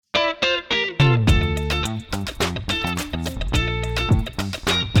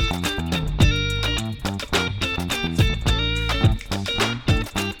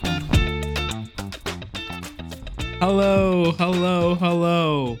Hello, hello,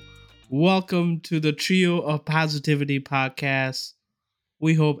 hello. Welcome to the Trio of Positivity podcast.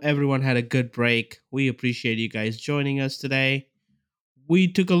 We hope everyone had a good break. We appreciate you guys joining us today. We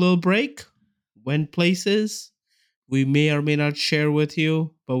took a little break, went places we may or may not share with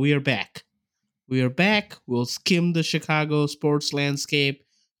you, but we are back. We are back. We'll skim the Chicago sports landscape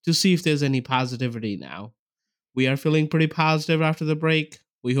to see if there's any positivity now. We are feeling pretty positive after the break.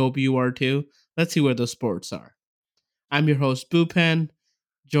 We hope you are too. Let's see where the sports are. I'm your host, Bupen,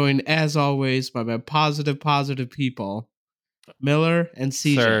 joined as always by my positive people, Miller and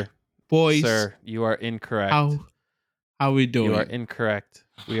CJ. Sir, Boys, you are incorrect. How we doing? You are incorrect.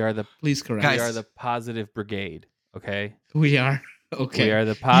 We are the Please correct. We are the positive brigade. Okay. We are okay. We are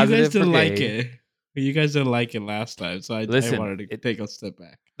the positive You guys didn't brigade. like it. You guys didn't like it last time, so I wanted to take a step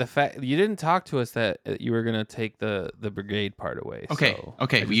back. The fact you didn't talk to us that you were gonna take the brigade part away. Okay, so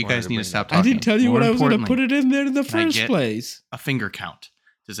okay. Well, you guys need to stop I talking. didn't tell you More what I was going to importantly, put it in there in the can I first get place. a finger count.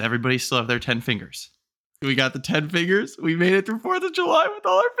 Does everybody still have their 10 fingers? We got the 10 fingers. We made it through 4th of July with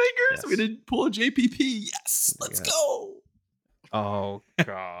all our fingers. Yes. We didn't pull a JPP. Yes, let's go. Oh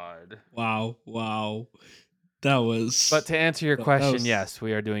God. Wow. That was. But to answer your question, was- yes,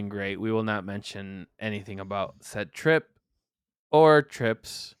 we are doing great. We will not mention anything about said trip or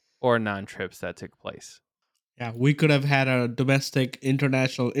trips or non-trips that took place. Yeah, we could have had a domestic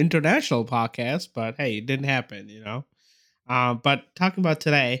international podcast, but hey, it didn't happen, you know. But talking about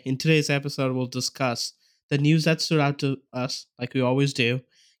today, in today's episode, we'll discuss the news that stood out to us, like we always do,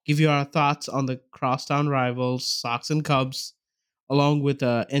 give you our thoughts on the crosstown rivals, Sox and Cubs, along with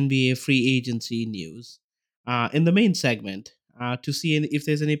the NBA free agency news in the main segment to see if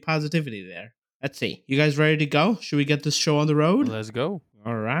there's any positivity there. Let's see. You guys ready to go? Should we get this show on the road? Let's go.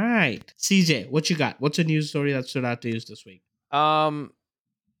 All right. CJ, what you got? What's a news story that stood out to you this week? The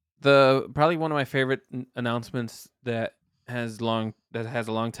probably one of my favorite announcements that has a long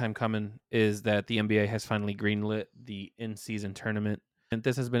time coming is that the NBA has finally greenlit the in-season tournament. And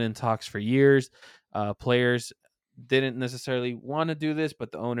this has been in talks for years. Players didn't necessarily want to do this,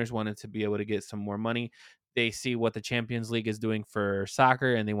 but the owners wanted to be able to get some more money. They see what the Champions League is doing for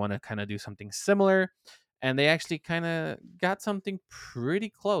soccer, and they want to kind of do something similar. And they actually kind of got something pretty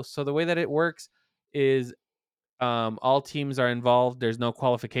close. So the way that it works is all teams are involved. There's no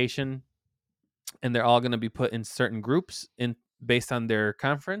qualification, and they're all going to be put in certain groups based on their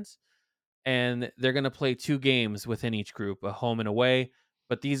conference. And they're going to play 2 games within each group, a home and away.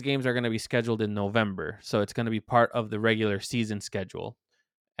 But these games are going to be scheduled in November. So it's going to be part of the regular season schedule.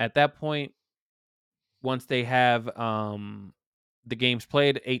 At that point, once they have the games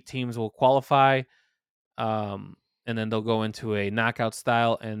played, 8 teams will qualify. And then they'll go into a knockout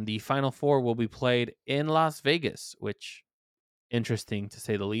style. And the Final Four will be played in Las Vegas, which interesting to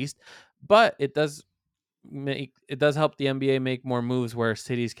say the least. But it does help the NBA make more moves where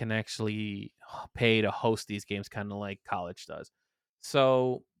cities can actually pay to host these games, kind of like college does.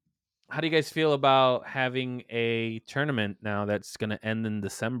 So how do you guys feel about having a tournament now that's going to end in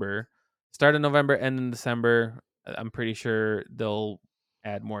December, start in November, end in December? I'm pretty sure they'll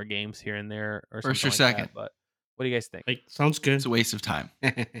add more games here and there or First something or like second? that. But what do you guys think? Sounds good. It's a waste of time.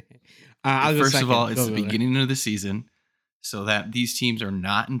 I'll go First second. of all, it's Go, the Miller. beginning of the season, so that these teams are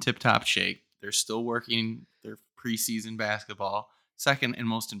not in tip-top shape. They're still working their preseason basketball. Second, and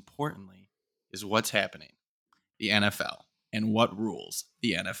most importantly, is what's happening. The NFL and what rules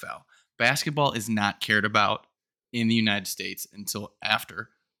the NFL. Basketball is not cared about in the United States until after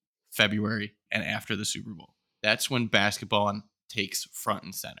February and after the Super Bowl. That's when basketball takes front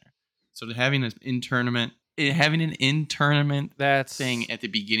and center. So having an in-tournament That's thing at the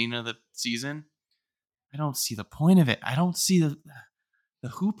beginning of the season, I don't see the point of it. I don't see the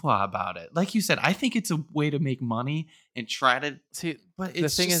hoopla about it. Like you said, I think it's a way to make money and try to see. But The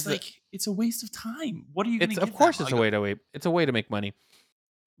it's thing just is like it's a waste of time. What are you going to It's get? of course that? it's a way to It's a way to make money.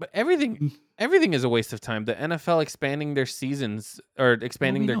 But everything is a waste of time. The NFL expanding their seasons or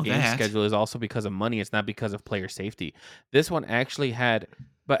expanding we their know game that. schedule is also because of money. It's not because of player safety. This one actually had,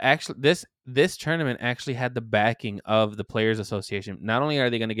 this tournament actually had the backing of the Players Association. Not only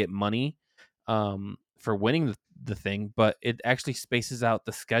are they going to get money for winning the thing, but it actually spaces out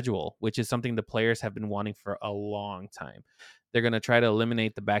the schedule, which is something the players have been wanting for a long time. They're going to try to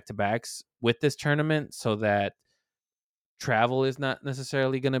eliminate the back-to-backs with this tournament so that travel is not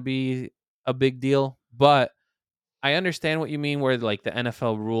necessarily going to be a big deal. But I understand what you mean where like the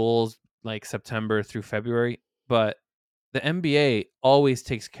NFL rules like September through February, but the NBA always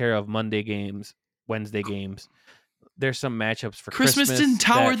takes care of Monday games, Wednesday games. There's some matchups for Christmas. didn't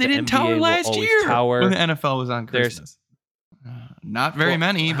tower. that They the didn't NBA tower will last always year tower. when the NFL was on Christmas. Not very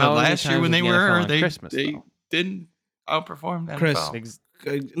many, but how many last year times when was they the NFL were, on they Christmas, they though? didn't outperformed Chris,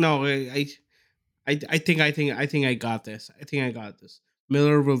 NFL. no, I think I got this. I think I got this.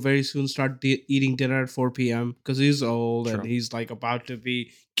 Miller will very soon start eating dinner at 4 p.m. because he's old and True. he's like about to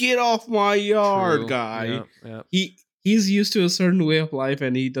be get off my yard, True. guy. Yeah. He's used to a certain way of life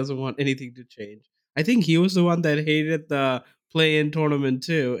and he doesn't want anything to change. I think he was the one that hated the play-in tournament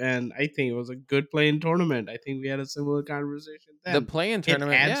too, and I think it was a good play-in tournament. I think we had a similar conversation The then. play-in It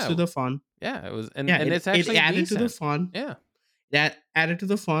tournament, adds to the fun. yeah, it was, Yeah, and it's it actually added to the decent. fun. Yeah. That added to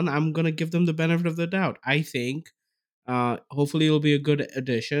the fun. I'm gonna give them the benefit of the doubt. I think hopefully it'll be a good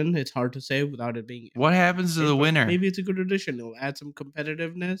addition. It's hard to say without it being What happens to right, the but winner? maybe it's a good addition. It'll add some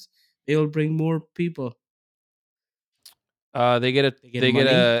competitiveness. It'll bring more people. They get They get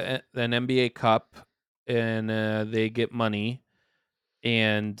money. an NBA cup, and they get money,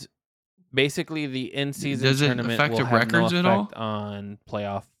 and basically the in-season Does it tournament affect will the have no records at effect all? on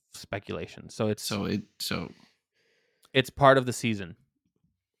playoff speculation. So So it's part of the season.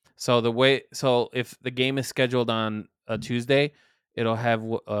 So if the game is scheduled on a Tuesday, it'll have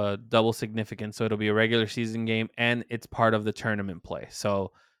double significance. So it'll be a regular season game and it's part of the tournament play.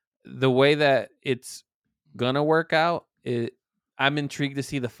 So the way that it's gonna work out, I'm intrigued to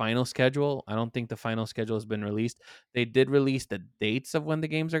see the final schedule. I don't think the final schedule has been released. They did release the dates of when the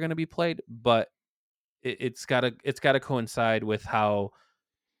games are going to be played, but it's gotta coincide with how,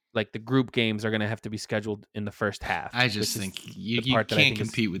 like, the group games are going to have to be scheduled in the first half, I which just is think you, the you part that I can't think is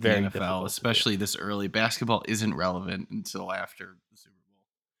compete with the very NFL, difficult to do. especially this early. Basketball isn't relevant until after the Super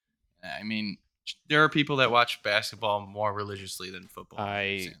Bowl. I mean, there are people that watch basketball more religiously than football. I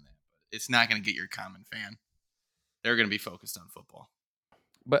understand that, but it's not going to get your common fan. They're going to be focused on football.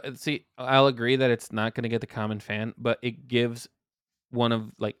 But see, I'll agree that it's not going to get the common fan, but it gives one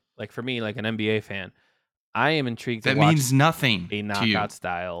of, like for me, like an NBA fan, I am intrigued to That watch means nothing a to you. knockout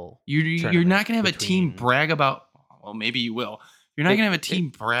style You're tournament not going to have a team between brag about. Well, maybe you will. You're not going to have a it, team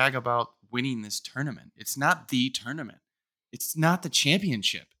brag about winning this tournament. It's not the tournament. It's not the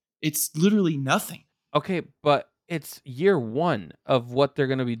championship. It's literally nothing. Okay, but it's year one of what they're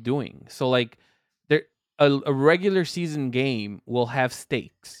gonna be doing. So like, there a regular season game will have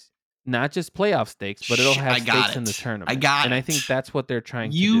stakes, not just playoff stakes, but it'll have I got stakes in the it. I tournament. got And I it. think that's what they're trying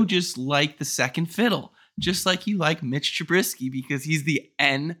to You do. just like the second fiddle, just like you like Mitch Trubisky because he's the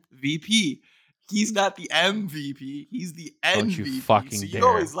MVP. He's not the MVP. He's the Don't MVP. you fucking So you dare!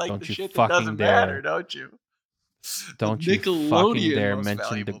 always like Don't the you shit that fucking doesn't matter, dare! don't you? The Don't you fucking Nickelodeon dare most mention the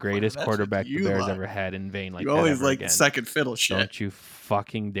valuable player. greatest That's what quarterback the you Bears like. ever had in vain like You that always ever like the again. second fiddle shit. Don't you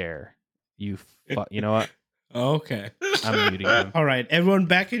fucking dare! You know what? Okay. I'm muting him. All right, everyone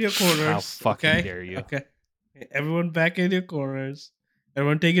back in your corners. How fucking okay? dare you. Okay. Everyone back in your corners.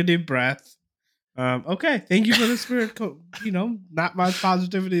 Everyone take a deep breath. Okay, thank you for the spirit. Not much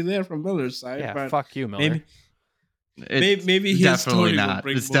positivity there from Miller's side, Yeah, but fuck you, Miller. maybe maybe his definitely story will not.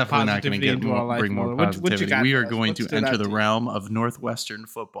 bring It's more definitely not going to positivity get into our life. bring more Miller. What you positivity. got We for are us? going What to stood enter out the to you? realm of Northwestern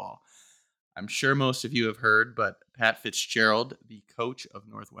football. I'm sure most of you have heard, but Pat Fitzgerald, the coach of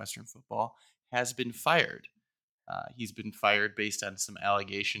Northwestern football, has been fired. He's been fired based on some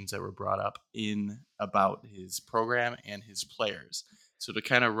allegations that were brought up in about his program and his players. So to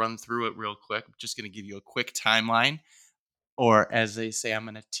kind of run through it real quick, I'm just going to give you a quick timeline, or as they say, I'm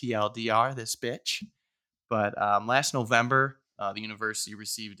going to TLDR this bitch. But last November, the university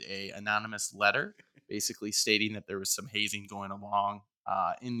received a anonymous letter, basically stating that there was some hazing going along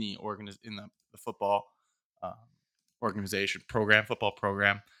in the the football uh, organization football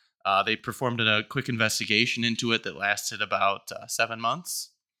program. They performed a quick investigation into it that lasted about 7 months.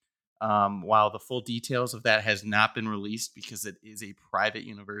 While the full details of that has not been released because it is a private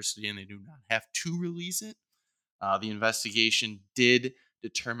university and they do not have to release it, the investigation did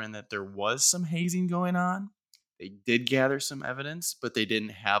determine that there was some hazing going on. They did gather some evidence, but they didn't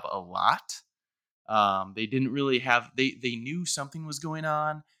have a lot. They didn't really have. They knew something was going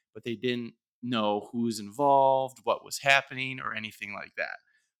on, but they didn't know who was involved, what was happening, or anything like that.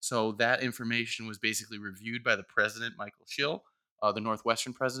 So that information was basically reviewed by the president, Michael Schill, the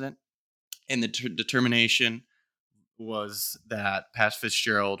Northwestern president, and the determination was that Pat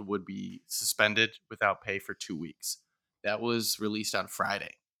Fitzgerald would be suspended without pay for 2 weeks. That was released on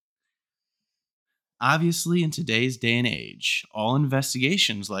Friday. Obviously, in today's day and age, all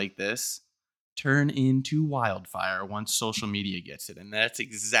investigations like this turn into wildfire once social media gets it. And that's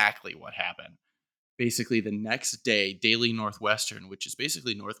exactly what happened. Basically, the next day, Daily Northwestern, which is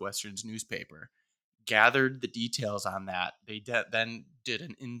basically Northwestern's newspaper, gathered the details on that. They then did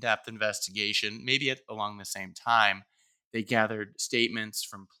an in-depth investigation, maybe along the same time. They gathered statements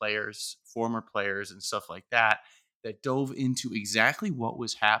from players, former players, and stuff like that that dove into exactly what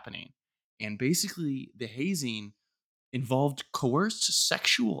was happening. And basically, the hazing involved coerced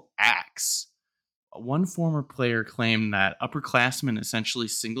sexual acts. One former player claimed that upperclassmen essentially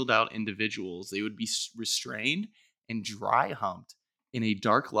singled out individuals. They would be restrained and dry humped in a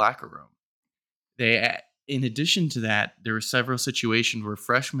dark locker room. In addition to that, there were several situations where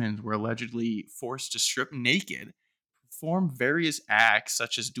freshmen were allegedly forced to strip naked, perform various acts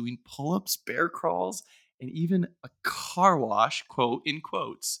such as doing pull-ups, bear crawls, and even a car wash, quote in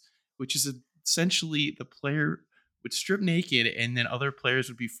quotes, which is essentially the player would strip naked and then other players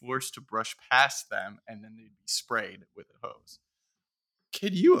would be forced to brush past them and then they'd be sprayed with a hose.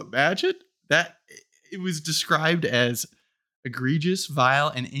 Can you imagine that? It was described as egregious, vile,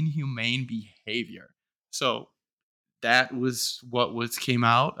 and inhumane behavior. So that was what was came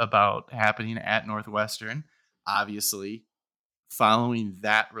out about happening at Northwestern. Obviously, following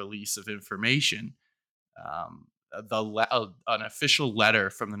that release of information, an official letter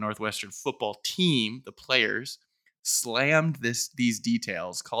from the Northwestern football team, the players, slammed these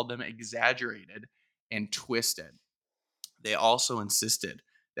details, called them exaggerated and twisted. They also insisted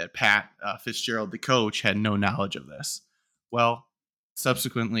that Pat Fitzgerald, the coach, had no knowledge of this. Well,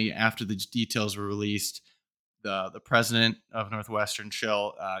 subsequently, after the details were released, the president of Northwestern,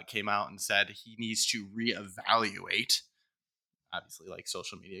 Schill, came out and said he needs to reevaluate, obviously, like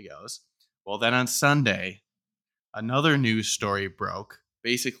social media goes. Well, then on Sunday, another news story broke.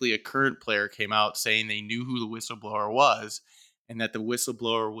 Basically, a current player came out saying they knew who the whistleblower was and that the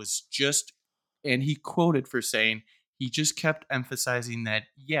whistleblower was just, and he quoted for saying, he just kept emphasizing that,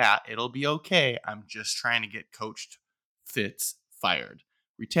 yeah, it'll be okay. I'm just trying to get Coach Fitz fired.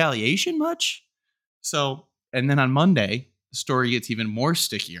 Retaliation much? So, and then on Monday, the story gets even more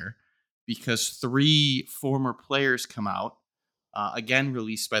stickier because three former players come out, again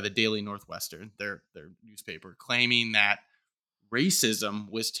released by the Daily Northwestern, their newspaper, claiming that racism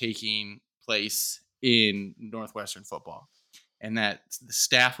was taking place in Northwestern football and that the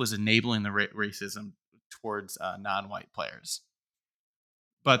staff was enabling the racism towards non-white players.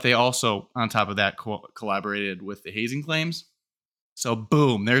 But they also, on top of that, collaborated with the hazing claims. So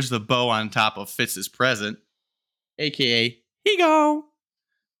boom, there's the bow on top of Fitz's present, aka he go.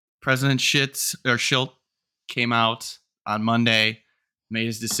 President Schilt came out on Monday, made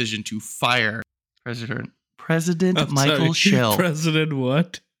his decision to fire President Michael Schill. President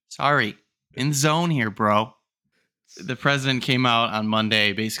what? Sorry, in zone here, bro. The president came out on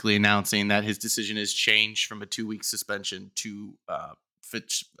Monday basically announcing that his decision has changed from a 2-week suspension to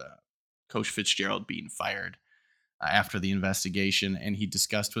Coach Fitzgerald being fired after the investigation. And he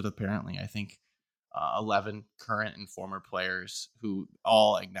discussed with apparently, I think, 11 current and former players who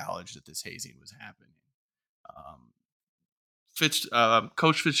all acknowledged that this hazing was happening.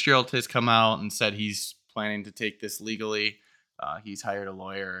 Coach Fitzgerald has come out and said he's planning to take this legally. He's hired a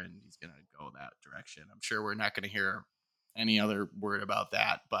lawyer and he's going to go that direction. I'm sure we're not going to hear any other word about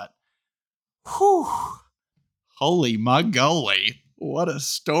that, but whew, holy mogoly, what a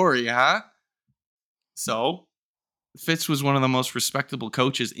story, huh? So Fitz was one of the most respectable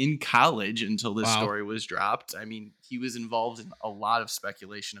coaches in college until this story was dropped. I mean, he was involved in a lot of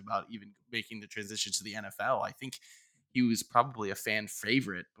speculation about even making the transition to the NFL. I think he was probably a fan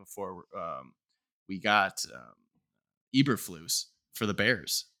favorite before we got Eberflus for the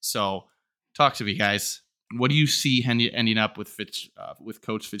Bears. So talk to me, guys. What do you see ending up with with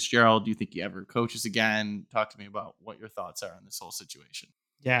Coach Fitzgerald? Do you think he ever coaches again? Talk to me about what your thoughts are on this whole situation.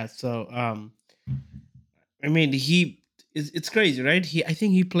 Yeah, so I mean, it's crazy, right? I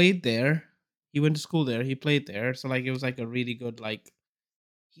think he played there. He went to school there. He played there. So like it was like a really good like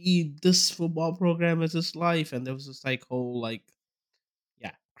this football program is his life, and there was this like whole like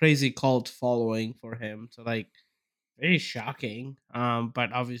crazy cult following for him. So like very shocking.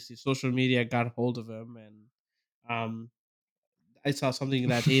 But obviously social media got hold of him, and I saw something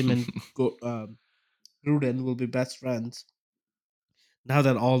that him and Gruden will be best friends now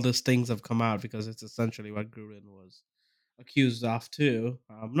that all these things have come out, because it's essentially what Gruden was accused of too.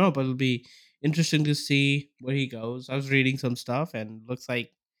 No, but it'll be interesting to see where he goes. I was reading some stuff and looks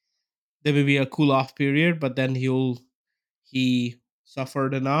like there may be a cool off period, but then he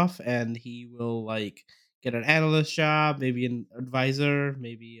suffered enough and he will like get an analyst job, maybe an advisor,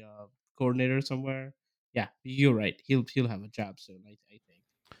 maybe a coordinator somewhere. Yeah, you're right. He'll have a job soon. I think.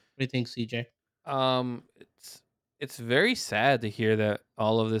 What do you think, CJ? It's very sad to hear that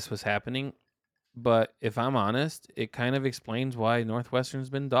all of this was happening, but if I'm honest, it kind of explains why Northwestern's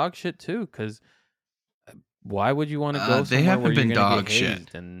been dog shit too. Because why would you want to go They somewhere haven't where you're been going to dog get shit.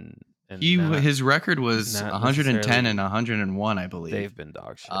 hazed and His record was not 110 necessarily- and 101, I believe. they've been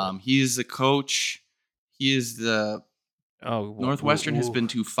dog shit. He is the coach. He is the Northwestern has been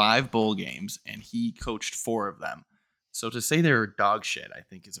to 5 bowl games and he coached 4 of them. So to say they're dog shit, I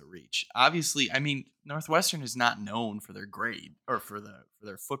think is a reach. Obviously, I mean, Northwestern is not known for their grade or for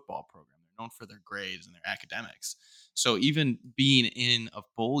their football program. They're known for their grades and their academics. So even being in a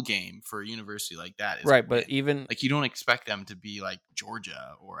bowl game for a university like that is a Right, but win. even Like you don't expect them to be like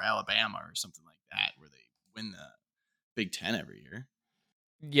Georgia or Alabama or something like that where they win the Big 10 every year.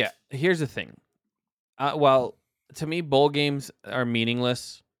 yeah, here's the thing. Well, to me, bowl games are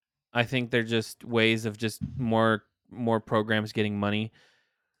meaningless. I think they're just ways of just more programs getting money.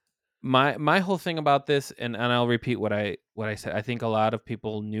 My whole thing about this, and I'll repeat what I said. I think a lot of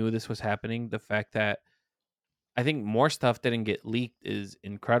people knew this was happening. The fact that I think more stuff didn't get leaked is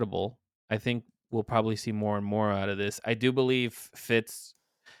incredible. I think we'll probably see more and more out of this. I do believe Fitz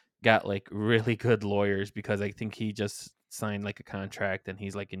got like really good lawyers because I think he just signed like a contract and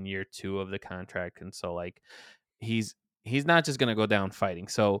he's like in year 2 of the contract, and so like he's he's not just gonna go down fighting.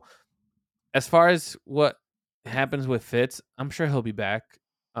 So as far as what happens with Fitz, I'm sure he'll be back.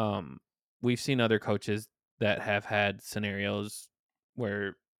 Um, we've seen other coaches that have had scenarios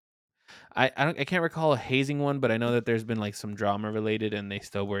where I can't recall a hazing one, but I know that there's been like some drama related, and they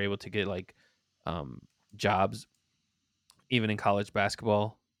still were able to get like um, jobs even in college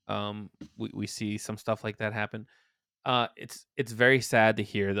basketball. We see some stuff like that happen. It's very sad to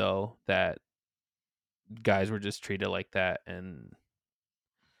hear though that guys were just treated like that, and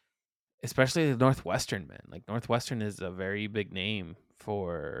especially the Northwestern, man. Like Northwestern is a very big name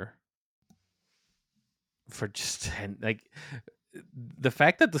for just and like the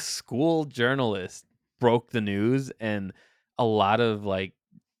fact that the school journalist broke the news, and a lot of like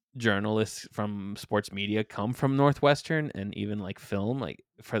journalists from sports media come from Northwestern, and even like film, like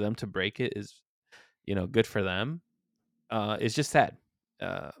for them to break it is, good for them. It's just sad.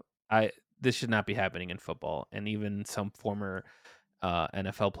 uh I This should not be happening in football, and even some former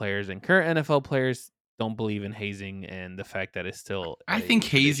NFL players and current NFL players don't believe in hazing, and the fact that it's still I a think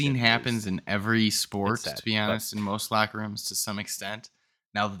hazing tradition happens is in every it's sport, sad. to be But honest, in most locker rooms to some extent.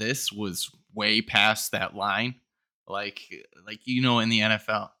 Now this was way past that line. Like in the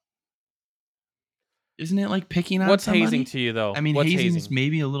NFL. Isn't it like picking on what's hazing somebody? to you though? I mean, What's hazing is hazing?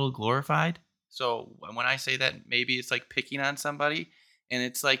 maybe a little glorified. So when I say that, maybe it's like picking on somebody, and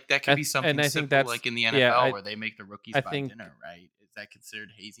it's like that could be And something I think simple, that's like in the yeah. NFL where they make the rookies I buy think dinner, right? Is that considered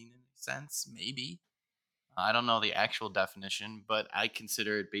hazing in a sense? Maybe. I don't know the actual definition, but I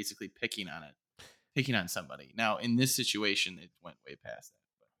consider it basically picking on somebody. Now, in this situation, it went way past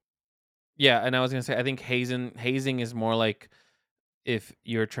that. yeah, and I was gonna say I think hazing is more like if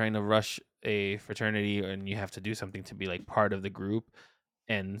you're trying to rush a fraternity and you have to do something to be like part of the group.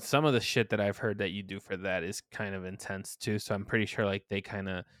 And some of the shit that I've heard that you do for that is kind of intense too. So I'm pretty sure like they kind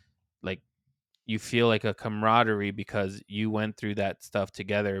of like you feel like a camaraderie because you went through that stuff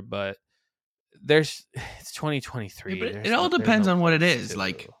together. But there's it's Yeah, 2023. but it all There's depends no on what it place is.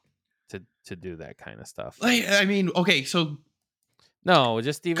 to do that kind of stuff. I mean, okay, so No,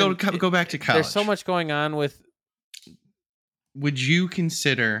 just even go back to there's so college. much going on with. Would you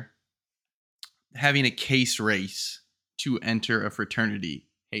consider having a case race to enter a fraternity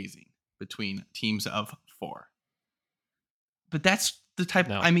hazing between teams of 4? But that's the type,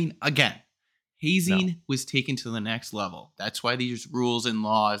 No, I mean, again, no, hazing was taken to the next level. That's why these rules and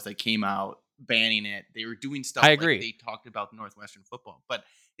laws that came out banning it, they were doing I stuff like agree. they talked about Northwestern football. But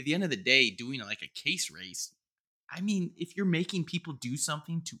at the end of the day, doing like a case race, I mean, if you're making people do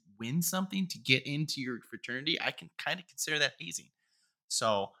something to win something to get into your fraternity, I can kind of consider that hazing.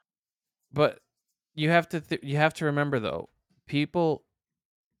 So But you have to remember though, people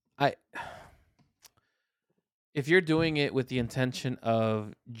I if you're doing it with the intention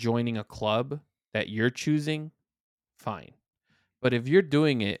of joining a club that you're choosing, fine. But if you're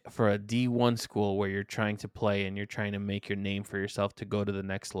doing it for a D1 school where you're trying to play and you're trying to make your name for yourself to go to the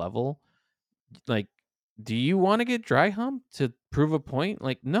next level, like do you want to get dry humped to prove a point?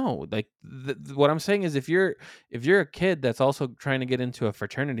 Like no. Like what I'm saying is if you're a kid that's also trying to get into a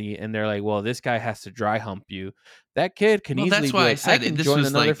fraternity and they're like, "Well, this guy has to dry hump you." That kid can well, easily that's be why I like, "I said can this join was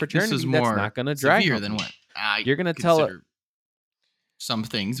another like this was fraternity that's not more going to dry severe hump than me." what I You're going to tell consider some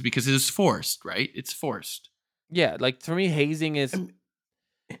things because it is forced, right? It's forced. Yeah, like for me hazing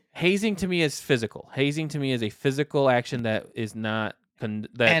to me is physical. Hazing to me is a physical action that is not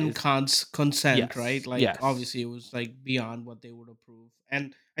that And is consent, right? yes. Like Yes. obviously it was like beyond what they would approve.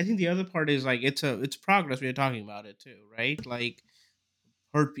 And I think the other part is like it's progress. We are talking about it too, right? Like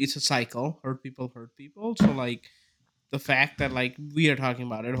it's a cycle. Hurt people. So like the fact that like we are talking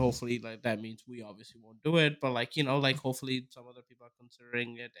about it, hopefully like that means we obviously won't do it, but like like hopefully some other people are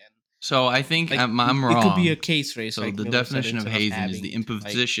considering it. And So I think like I'm it could be a wrong. case race, So like the Miller said, definition of instead of hazing is having the to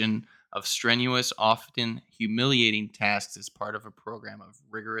like imposition of strenuous, often humiliating tasks as part of a program of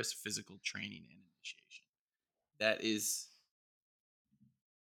rigorous physical training and initiation. That is...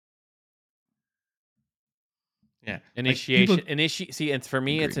 Yeah. Initiation. Like See, and for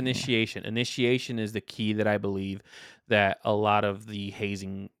me, it's Agreed, yeah. initiation. Initiation is the key that I believe that a lot of the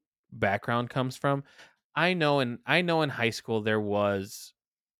hazing background comes from. I know in high school there was,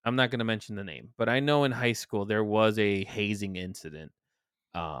 I'm not going to mention the name, but I know in high school there was a hazing incident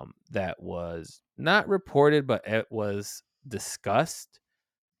that was not reported, but it was discussed,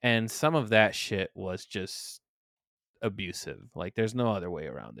 and some of that shit was just abusive. Like there's no other way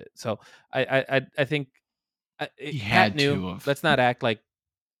around it. So I think He Pat had knew. to have. Let's not act like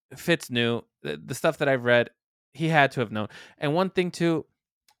Fitz knew. The stuff that I've read, he had to have known. And one thing too,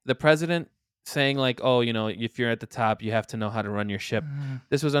 the president saying like, "Oh, if you're at the top, you have to know how to run your ship."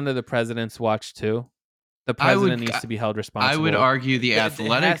 This was under the president's watch too. The I president would needs to be held I responsible. would argue the It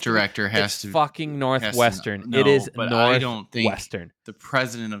athletic has to be. director It's fucking Northwestern. know, It is but I don't think Northwestern. the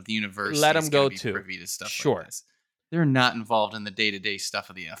president of the university Let him is going go to be too. privy to stuff Sure. like this. They're not involved in the day-to-day stuff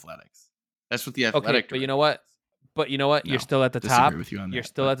of the athletics. That's what the Okay, athletic but you director know what? No, You're still at the disagree top. with you on You're that,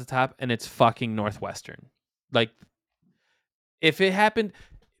 still but- at the top, and it's fucking Northwestern. Like, if it happened,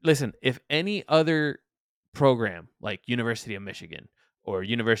 listen. If any other program like University of Michigan or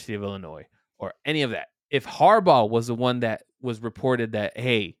University of Illinois or any of that, if Harbaugh was the one that was reported that,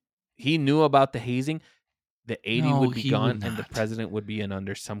 hey, he knew about the hazing, the 80 No, would be he would gone, and the not. president would be in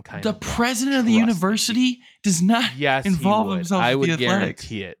under some kind The of watch. president of the Trust me. university does not Yes, involve he would. himself I with would the athletics.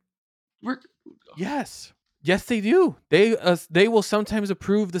 guarantee it. We're- Yes. Yes, they do. They will sometimes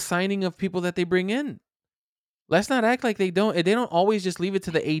approve the signing of people that they bring in. Let's not act like they don't. They don't always just leave it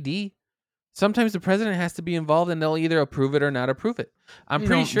to the AD. Sometimes the president has to be involved, and they'll either approve it or not approve it. I'm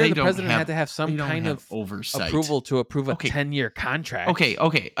pretty sure the president had to have some kind of oversight. approval to approve a Okay. 10-year contract. Okay.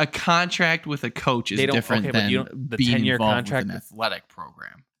 A contract with a coach is They don't- different okay, but you than don't- the being 10-year involved contract- with an athletic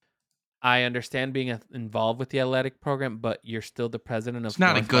program. I understand being involved with the athletic program, but you're still the president of. It's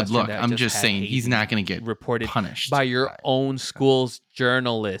not a good Northwestern look. that I'm just had saying he's hazing not going to get reported punished by your own school's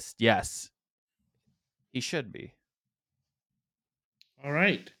journalist. Yes, he should be. All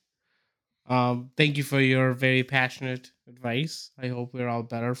right. Thank you for your very passionate advice. I hope we're all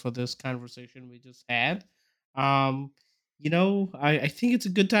better for this conversation we just had. I think it's a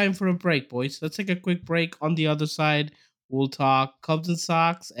good time for a break, boys. Let's take a quick break. On the other side, we'll talk Cubs and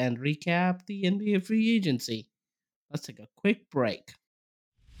Sox and recap the NBA free agency. Let's take a quick break.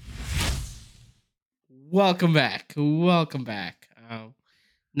 Welcome back. Welcome back.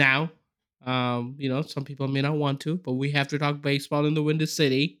 Now, some people may not want to, but we have to talk baseball in the Windy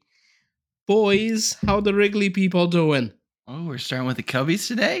City. Boys, how the Wrigley people doing? Oh, we're starting with the Cubbies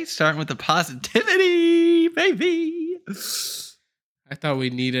today? Starting with the positivity, baby. I thought we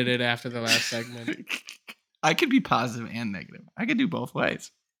needed it after the last segment. I could be positive and negative. I could do both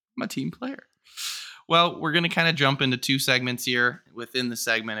ways. I'm a team player. Well, we're going to kind of jump into two segments here. Within the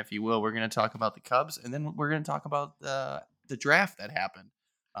segment, if you will, we're going to talk about the Cubs, and then we're going to talk about the draft that happened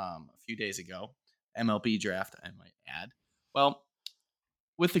a few days ago. MLB draft, I might add. Well,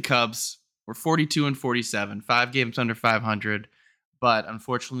 with the Cubs, we're 42-47, 5 games under 500, but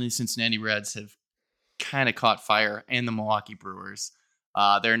unfortunately, Cincinnati Reds have kind of caught fire, and the Milwaukee Brewers.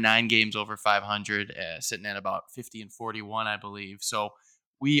 They're 9 games over 500, sitting at about 50-41, I believe. So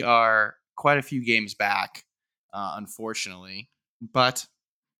we are quite a few games back, unfortunately, but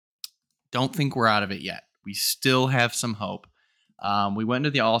don't think we're out of it yet. We still have some hope. We went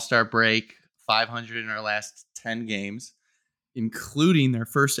into the All-Star break, 500 in our last 10 games, including their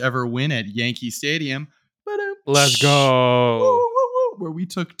first ever win at Yankee Stadium. Let's go. Where we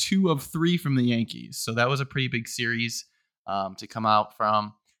took 2 of 3 from the Yankees. So that was a pretty big series to come out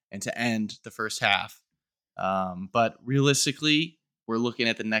from and to end the first half. But realistically, we're looking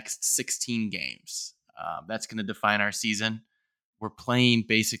at the next 16 games. That's going to define our season. We're playing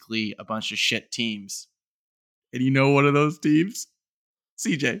basically a bunch of shit teams. And you know one of those teams?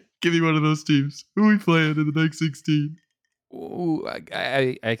 CJ, give me one of those teams. Who are we playing in the next 16? Ooh,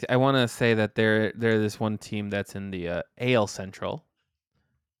 I want to say that they're this one team that's in the AL Central.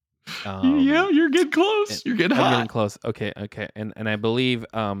 Yeah, you're getting close. You're getting hot. I'm getting close. Okay, and I believe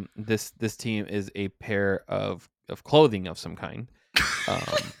this team is a pair of clothing of some kind.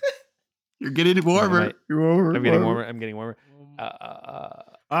 You're getting warmer. I'm getting warmer.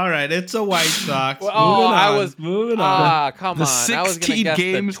 All right, it's a White Sox. Moving on. Come the on. I was gonna 16 guess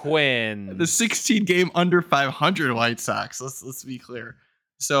games, the Twins. The 16 game under 500 White Sox. Let's be clear.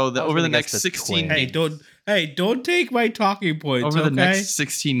 So over the next 16 Twins. don't take my talking points. Over the okay? next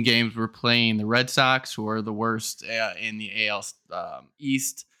 16 games, we're playing the Red Sox, who are the worst in the AL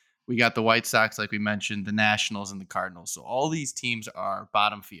East. We got the White Sox, like we mentioned, the Nationals, and the Cardinals. So all these teams are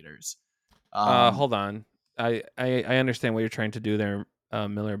bottom feeders. Hold on. I understand what you're trying to do there,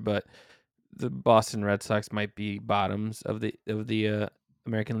 Miller, but the Boston Red Sox might be bottoms of the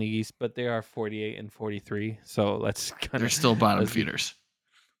American League East, but they are 48 and 43. So let's kind They're of still bottom let's be feeders.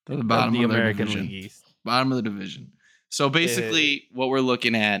 They're the of bottom the of their American League division. East. Bottom of the division. So Eh, basically, what we're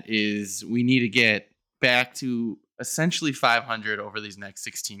looking at is we need to get back to essentially 500 over these next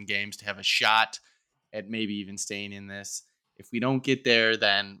 16 games to have a shot at maybe even staying in this. If we don't get there,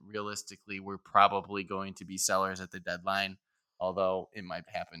 then realistically, we're probably going to be sellers at the deadline. Although it might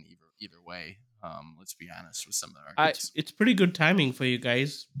happen either way. Let's be honest with some of our I teams. It's pretty good timing for you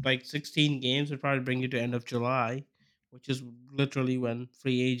guys. Like 16 games would probably bring you to end of July, which is literally when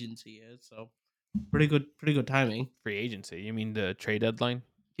free agency is. So pretty good timing. free agency. You mean the trade deadline?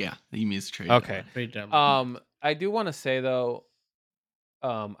 Yeah, he means trade Okay. deadline. Trade deadline. I do want to say though,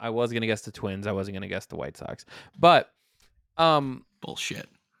 I was gonna guess the Twins. I wasn't gonna guess the White Sox, but Bullshit.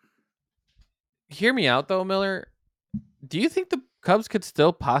 hear me out though, Miller. Do you think the Cubs could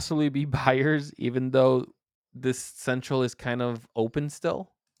still possibly be buyers, even though this Central is kind of open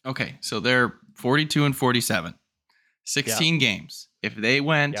still? Okay, so they're 42 and 47. Yeah. 16 games. If they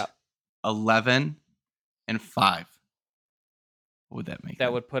went Yeah. 11 and 5, what would that make That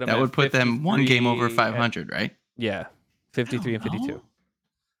them? would put them. That would put them one game over 53 500, right? Yeah, 53 and 52. Know.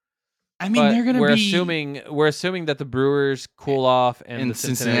 I mean, But they're going to be we're assuming that the Brewers cool off and in the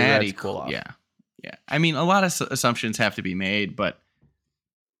Cincinnati Reds cool off. Yeah. Yeah. I mean, a lot of assumptions have to be made, but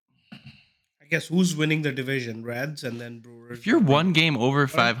I guess who's winning the division? Reds and then Brewers. if you're one game over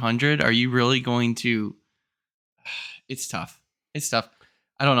 500, are you really going to It's tough. It's tough.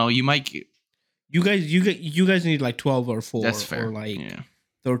 I don't know. You might You guys need like 12 or 4 That's fair. or like Yeah.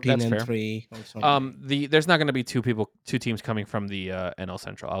 13 That's and fair. 3 or something. There's not going to be two teams coming from the NL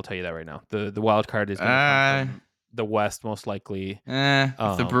Central. I'll tell you that right now. The wild card is going to come from the West most likely. If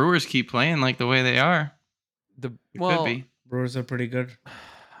the Brewers keep playing like the way they are, it could be. Brewers are pretty good.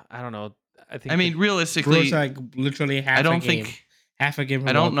 I don't know. I mean, realistically, Brewers are like literally half I don't a game. think Half a game. From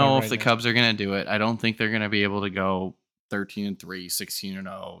I don't wild know card if right the now. Cubs are going to do it. I don't think they're going to be able to go 13 and 3, 16 and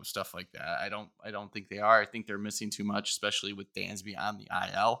 0, stuff like that. I don't think they are. I think they're missing too much, especially with Dansby on the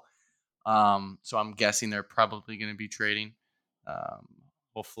IL. So I'm guessing they're probably going to be trading.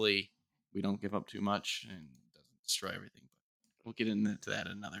 Hopefully we don't give up too much and doesn't destroy everything. But we'll get into that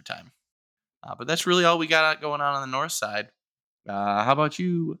another time. But that's really all we got going on the north side. How about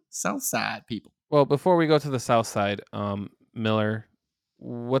you, south side people? Well, before we go to the south side, Miller,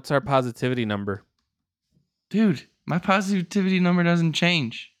 what's our positivity number? Dude, my positivity number doesn't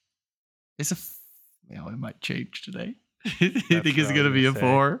change. It's it might change today. I think it's going to be a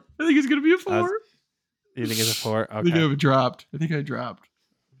 4. I think it's going to be a 4. You think it's a 4? Okay. I think I dropped.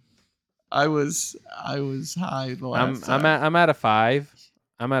 I was high the last time. I'm at a 5.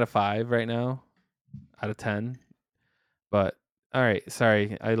 I'm at a 5 right now out of 10. But all right,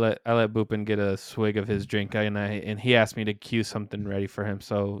 sorry. I let Boopin get a swig of his drink and he asked me to cue something ready for him.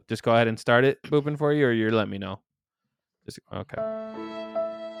 So just go ahead and start it, Boopin, for you, or you let me know. Just okay.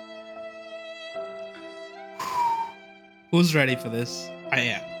 Who's ready for this? I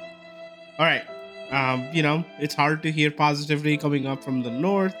am. All right. It's hard to hear positivity coming up from the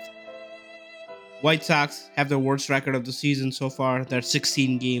north. White Sox have the worst record of the season so far. They're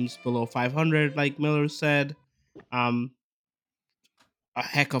 16 games below 500, like Miller said. A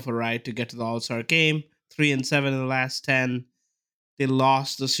heck of a ride to get to the All-Star game. 3-7 in the last 10. They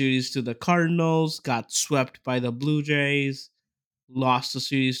lost the series to the Cardinals, got swept by the Blue Jays, lost the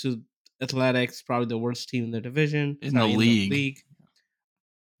series to Athletics, probably the worst team in the division. In the league.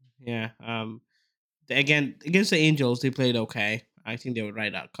 Yeah. Again, against the Angels, they played okay. I think they were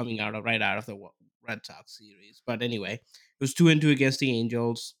coming out of the Red Sox series. But anyway, it was 2-2 against the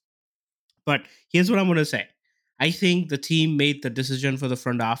Angels. But here's what I'm going to say. I think the team made the decision for the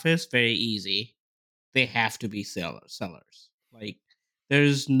front office very easy. They have to be sellers. Like,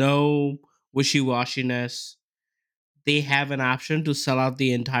 there's no wishy-washiness. They have an option to sell out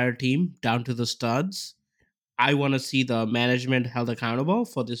the entire team down to the studs. I want to see the management held accountable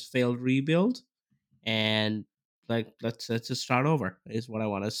for this failed rebuild. And let's just start over is what I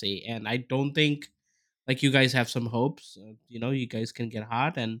want to see. And I don't think you guys have some hopes. You guys can get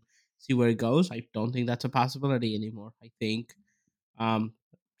hot and see where it goes. I don't think that's a possibility anymore. I think um,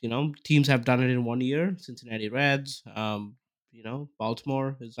 teams have done it in 1 year. Cincinnati Reds,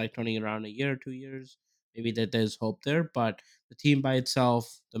 Baltimore is like turning around a year, 2 years. Maybe that there's hope there, but the team by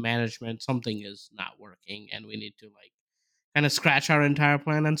itself, the management, something is not working, and we need to kind of scratch our entire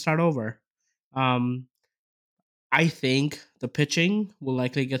plan and start over. Um, I think the pitching will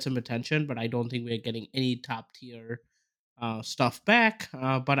likely get some attention, but I don't think we're getting any top tier stuff back.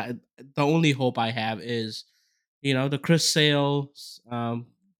 The only hope I have is, the Chris Sales, when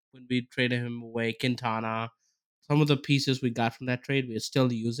we traded him away, Quintana, some of the pieces we got from that trade we're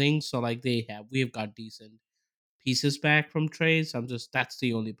still using. So like we have got decent pieces back from trades. That's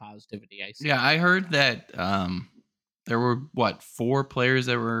the only positivity I see. Yeah, I heard that there were what 4 players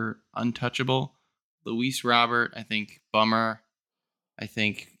that were untouchable. Luis Robert, I think Bummer, I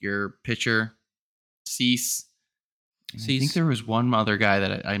think your pitcher Cease, and I think Cease. there was one other guy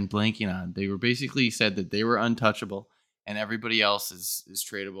that I'm blanking on. They were basically said that they were untouchable, and everybody else is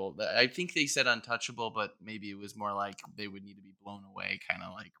tradable. I think they said untouchable, but maybe it was more like they would need to be blown away, kind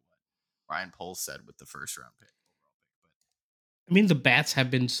of like what Ryan Poles said with the first round pick, overall pick. I mean, the bats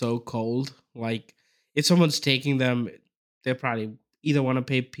have been so cold. Like, if someone's taking them, they probably either want to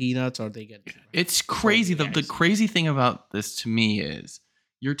pay peanuts or they get It's crazy. destroyed by The guys. crazy thing about this to me is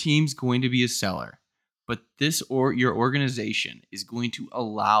your team's going to be a seller, but your organization is going to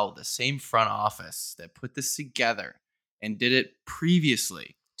allow the same front office that put this together and did it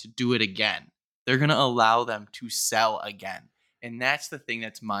previously to do it again. They're going to allow them to sell again. And that's the thing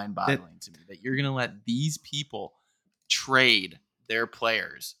that's That mind-boggling to me, that you're going to let these people trade their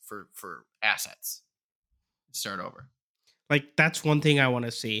players for assets. Start over. like that's one thing I want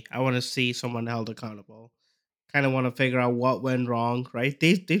to see. I want to see someone held accountable. Kind of want to figure out what went wrong, right?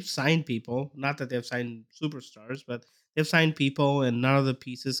 They've signed people, not that they've signed superstars, but they've signed people, and none of the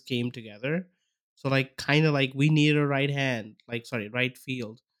pieces came together. So like, kind of like we need a right hand, like sorry, right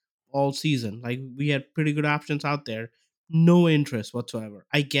field, all season. Like we had pretty good options out there, no interest whatsoever.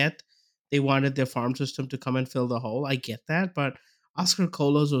 I get they wanted their farm system to come and fill the hole. I get that, but Oscar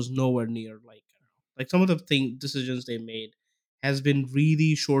Colas was nowhere near like some of the decisions they made has been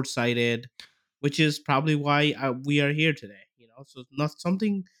really short sighted, which is probably why we are here today. So not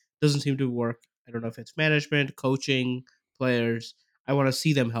something doesn't seem to work. I don't know if it's management, coaching, players. I want to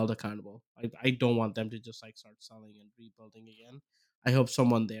see them held accountable. I don't want them to just like start selling and rebuilding again. I hope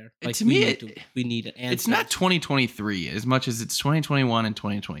someone there like To me, we need it's not answers. 2023 as much as it's 2021 and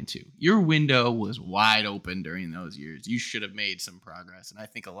 2022. Your window was wide open during those years. You should have made some progress. And I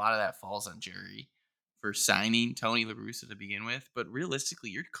think a lot of that falls on Jerry for signing Tony La Russa to begin with. But realistically,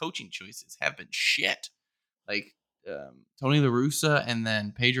 your coaching choices have been shit. Like Tony La Russa and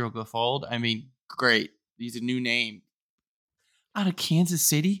then Pedro Gaffald. I mean, great. He's a new name. Out of Kansas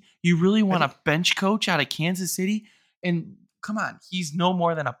City? You really I want think a bench coach out of Kansas City? And come on, he's no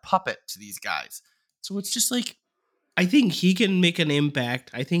more than a puppet to these guys. So it's just like, I think he can make an impact.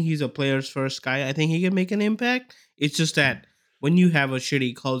 I think he's a player's first guy. I think he can make an impact. It's just that when you have a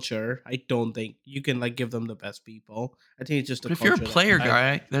shitty culture, I don't think you can like give them the best people. I think it's just a but if you're a culture that player I've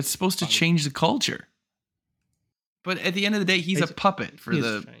guy, that's supposed to probably. change the culture. But at the end of the day, he's a puppet for He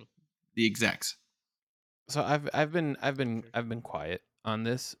is trying. the execs. So I've been quiet on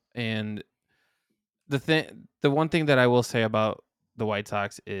this, and the one thing that I will say about the White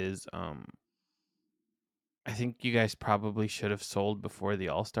Sox is I think you guys probably should have sold before the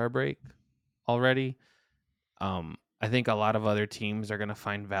All-Star break already. I think a lot of other teams are going to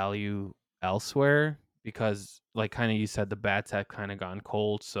find value elsewhere because, like kind of you said, the bats have kind of gone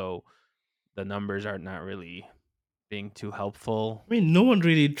cold, so the numbers are not really being too helpful. I mean, no one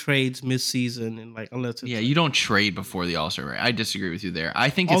really trades mid-season and like unless Yeah, it's you like don't trade really before the bad. All Star break. I disagree with you there. I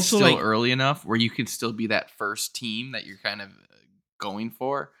think it's Also, still like early enough where you can still be that first team that you're kind of going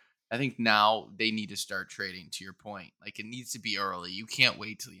for. I think now they need to start trading. To your point, like it needs to be early. You can't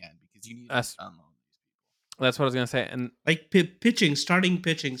wait till the end because you need to That's unload these that's what I was gonna say, and pitching, starting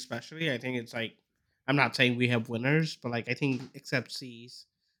pitching, especially. I think it's like I'm not saying we have winners, but like I think except C's,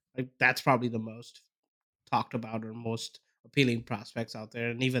 like that's probably the most talked about or most appealing prospects out there,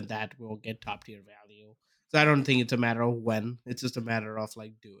 and even that will get top tier value. So I don't think it's a matter of when; it's just a matter of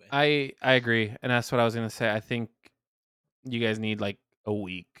like do it. I agree, and that's what I was gonna say. I think you guys need like a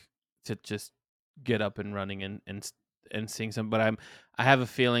week to just get up and running and seeing some. But I have a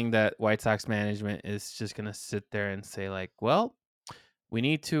feeling that White Sox management is just gonna sit there and say like, well, we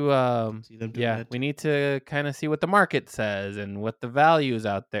need to See them do yeah, it. we need to kind of see what the market says and what the value is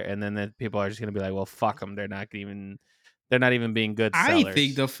out there, and then the people are just gonna be like, well, fuck them. They're not even being good I think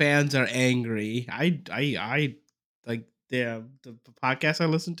sellers. the fans are angry. I like the podcast I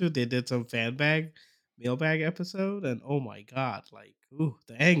listened to. They did some mailbag episode, and oh my god, like ooh,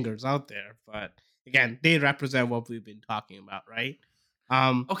 the anger's out there. But again, they represent what we've been talking about, right?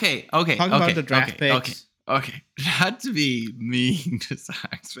 Um, Okay, okay, talking about the okay, draft okay, okay, picks. okay. Not to be mean to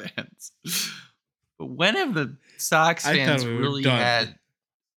Sox fans, but when have the Sox I thought fans we were really done. had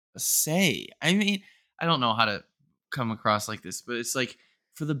a say? I mean, I don't know how to come across like this, but it's like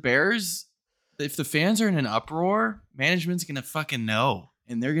for the Bears, if the fans are in an uproar, management's gonna fucking know,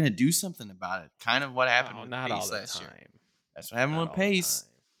 and they're gonna do something about it. Kind of what happened Oh, with not all Pace the last year. time. That's what happened Not with all the Pace. time.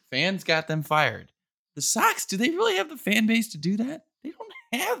 Fans got them fired. The Sox, do they really have the fan base to do that? They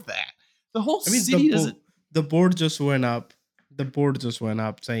don't have that. The whole I mean, city doesn't. the board just went up. The board just went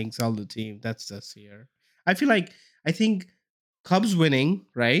up saying sell the team. That's this year. I think Cubs winning,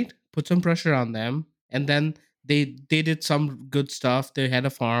 right? Put some pressure on them. And then they did some good stuff. They had a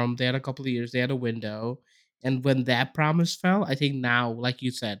farm. They had a couple of years. They had a window. And when that promise fell, I think now, like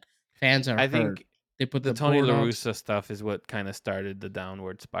you said, fans are I hurt. think They put the the Tony board La up. Russa stuff is what kind of started the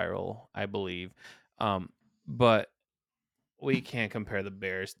downward spiral, I believe. But we can't compare the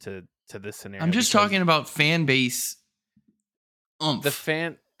Bears to this scenario. I'm just because talking about fan base oomph.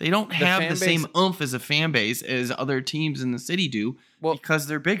 They don't the have fan the same base- oomph as a fan base as other teams in the city do Well, because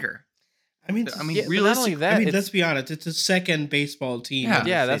they're bigger. I mean, I mean, yeah, but not only realistically, that, I mean, it's, let's be honest. It's a second baseball team. Yeah. in the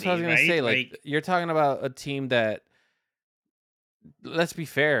yeah, that's what I was city, gonna right? say. Like, you're talking about a team that, let's be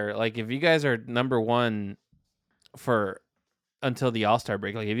fair. Like, if you guys are number one for until the All-Star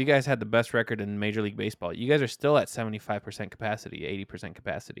break, like if you guys had the best record in Major League Baseball, you guys are still at 75% capacity, 80%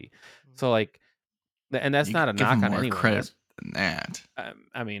 capacity. So like, and that's you not a give knock them on more anyone. credit That's, than that.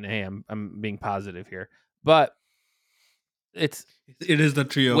 I mean, hey, I'm being positive here, but it's it is the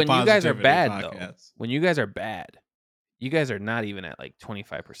trio when you guys are positivity bad podcast. though. When you guys are bad, you guys are not even at like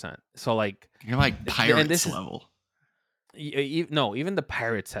 25%. So like, You're like and Pirates this is level. no, even the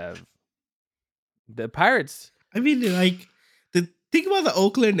Pirates have the Pirates. I mean, like, think about the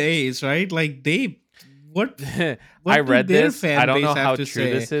Oakland A's, right? Like, what I do read their this. fan I don't base know have how to true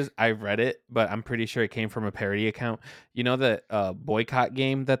say? this is. I read it, but I'm pretty sure it came from a parody account. You know the boycott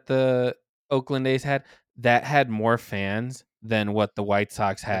game that the Oakland A's had? That had more fans than what the White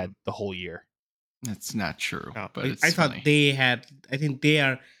Sox had the whole year. That's not true, No, but it's I funny. thought they had. I think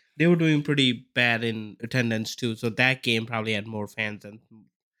they were doing pretty bad in attendance too. So that game probably had more fans than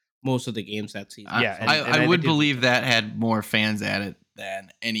most of the games that season. Yeah, So and I I would did believe read that had more fans at it than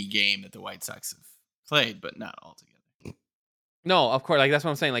any game that the White Sox have played, but not altogether. No, of course. Like that's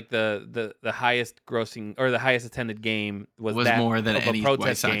what I'm saying. Like the highest grossing or the highest attended game was that more than of a any White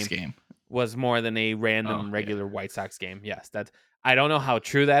protest Sox game. was more than a random yeah. regular White Sox game. Yes, that's. I don't know how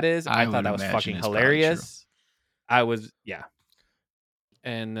true that is. I thought would that was imagine fucking it's probably true. hilarious. I was, yeah.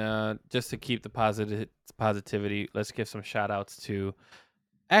 And just to keep the positivity, let's give some shout outs to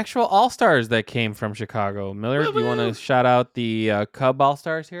actual All-Stars that came from Chicago. Miller, do you want to shout out the Cub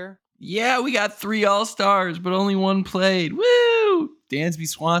All-Stars here? Yeah, we got 3 All-Stars, but only one played. Woo! Dansby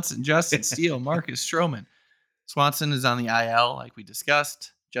Swanson, Justin Steele, Marcus Stroman. Swanson is on the IL, like we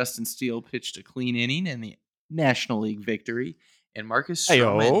discussed. Justin Steele pitched a clean inning in the National League victory, and Marcus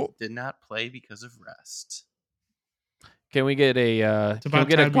Stroman did not play because of rest. Can we get a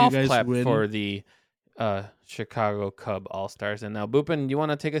golf clap win. for the Chicago Cub All-Stars? And now, Boopin, you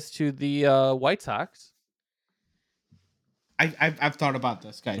want to take us to the White Sox? I've thought about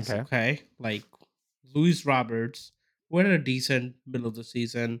this, guys. Okay, like Luis Roberts, who had a decent middle of the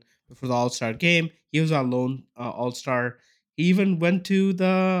season before the All Star game. He was our lone All Star. He even went to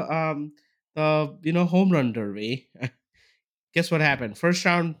the home run derby. Guess what happened? First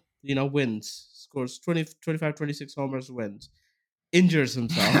round, wins, scores 20, 25, 26 homers, wins, injures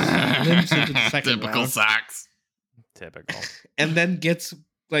himself, limps into the second Typical round. Sox. Typical. And then gets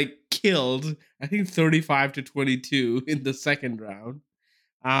like killed, I think 35-22 in the second round.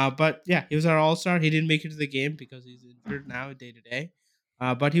 But yeah, he was our all-star. He didn't make it to the game because he's injured now day to day.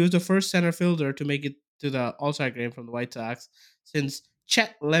 But he was the first center fielder to make it to the all-star game from the White Sox since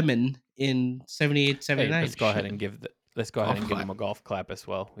Chet Lemon in 78-79. Hey, let's go ahead and give him a golf clap as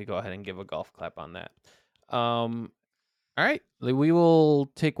well. We go ahead and give a golf clap on that. All right, we will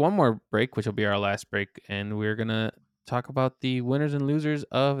take one more break, which will be our last break, and we're gonna talk about the winners and losers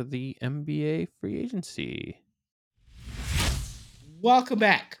of the NBA free agency. Welcome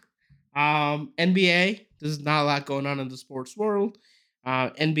back. NBA, there's not a lot going on in the sports world.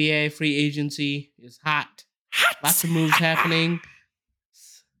 NBA free agency is hot. Lots of moves happening.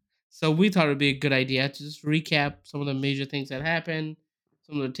 So we thought it would be a good idea to just recap some of the major things that happened,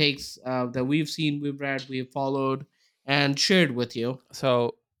 some of the takes that we've seen, we've read, we've followed, and shared with you.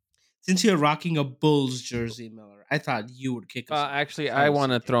 So, since you're rocking a Bulls jersey, Miller, I thought you would kick us off. Actually, I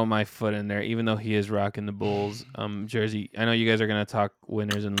want to throw my foot in there, even though he is rocking the Bulls jersey. I know you guys are going to talk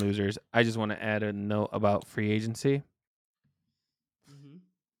winners and losers. I just want to add a note about free agency. Mm-hmm.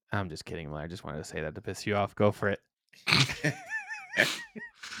 I'm just kidding, Miller. I just wanted to say that to piss you off. Go for it.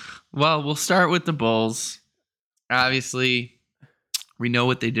 Well, we'll start with the Bulls. Obviously, we know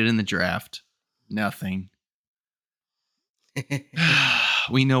what they did in the draft. Nothing.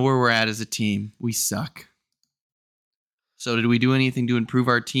 We know where we're at as a team. We suck. So, did we do anything to improve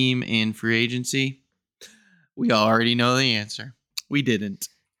our team in free agency? We already know the answer. We didn't.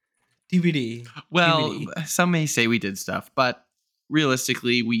 DVD. Well, DVD. some may say we did stuff, but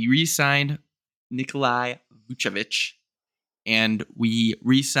realistically, we re-signed Nikolai Vucevic and we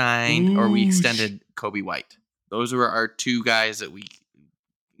re-signed or we Whoosh. extended Kobe White. Those were our two guys that we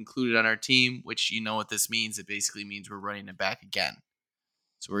included on our team, which you know what this means. It basically means we're running it back again.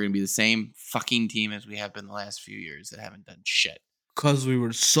 So we're going to be the same fucking team as we have been the last few years that haven't done shit. Because we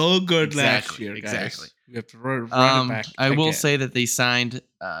were so good last Exactly, year, guys. exactly. We have to run it back. I will again. say that they signed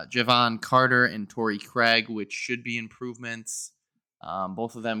Javon Carter and Torrey Craig, which should be improvements.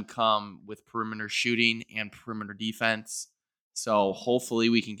 Both of them come with perimeter shooting and perimeter defense. So hopefully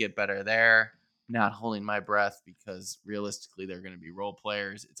we can get better there. Not holding my breath because realistically they're going to be role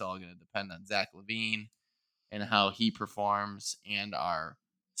players. It's all going to depend on Zach LaVine and how he performs and our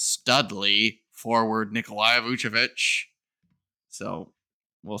studly forward Nikolai Vucevic. So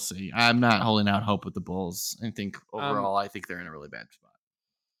we'll see. I'm not holding out hope with the Bulls. I think overall, I think they're in a really bad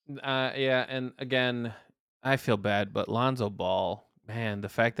spot. Yeah, and again, I feel bad, but Lonzo Ball, man, the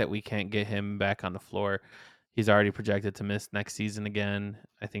fact that we can't get him back on the floor, he's already projected to miss next season again.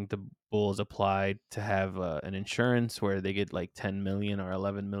 I think the Bulls applied to have an insurance where they get like 10 million or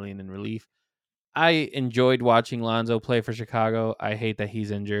 11 million in relief. I enjoyed watching Lonzo play for Chicago. I hate that he's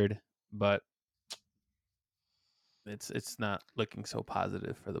injured, but it's not looking so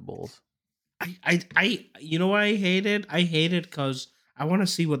positive for the Bulls. You know why I hate it? I hate it because I want to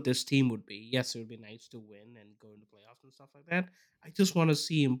see what this team would be. Yes, it would be nice to win and go into playoffs and stuff like that. I just want to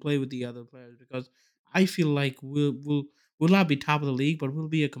see him play with the other players because I feel like we'll not be top of the league, but we'll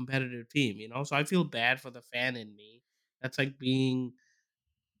be a competitive team. You know, so I feel bad for the fan in me. That's like being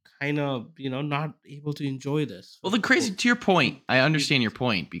kind of not able to enjoy this. Well, the crazy to your point, I understand your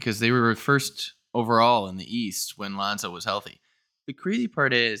point because they were first overall in the East when Lonzo was healthy. The crazy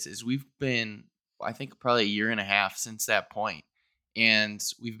part is we've been, I think, probably a year and a half since that point, and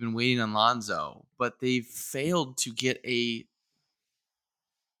we've been waiting on Lonzo, but they've failed to get a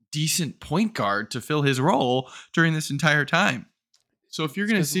decent point guard to fill his role during this entire time. So if you're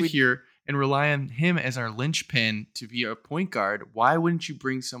going to sit here and rely on him as our linchpin to be a point guard, why wouldn't you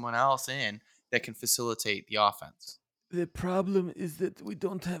bring someone else in that can facilitate the offense? The problem is that we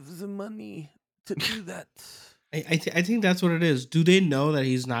don't have the money to do that. I think that's what it is. Do they know that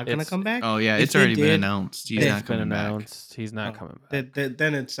he's not going to come back? Oh yeah, If it's they already been did, announced. He's not coming back. He's not coming back.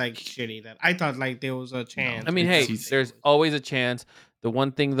 Then it's like shitty. That I thought like there was a chance. I mean, hey, there's always a chance. The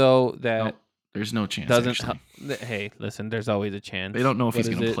one thing though that Nope, there's no chance. doesn't. Actually. Hey, listen, there's always a chance. They don't know if What he's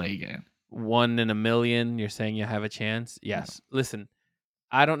is going to it? play again. 1 in a million. You're saying you have a chance? Yes. Listen,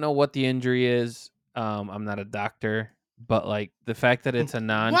 I don't know what the injury is. I'm not a doctor, but like the fact that it's a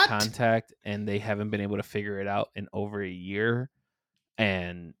non-contact and they haven't been able to figure it out in over a year,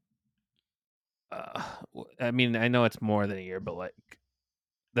 and I mean, I know it's more than a year, but like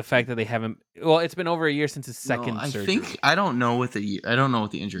the fact that they haven't. Well, it's been over a year since his second surgery. I don't know what the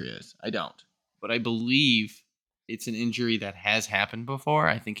injury is. I don't, but I believe it's an injury that has happened before.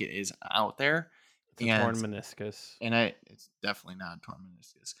 I think it is out there. It's a torn meniscus, and it's definitely not a torn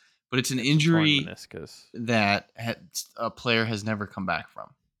meniscus, but it's an injury that a player has never come back from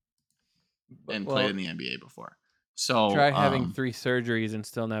and played in the NBA before. So try having 3 surgeries and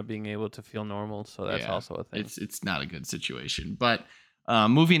still not being able to feel normal. So that's also a thing. It's not a good situation. But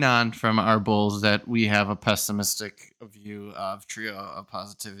moving on from our Bulls, that we have a pessimistic view of trio of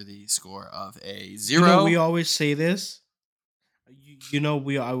positivity score of a 0. We always say this.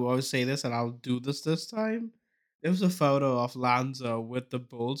 I always say this, and I'll do this time. There was a photo of Lonzo with the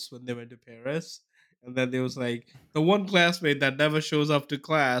Bulls when they went to Paris. And then there was like the one classmate that never shows up to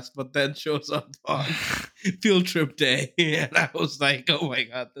class, but then shows up on field trip day. And I was like, oh my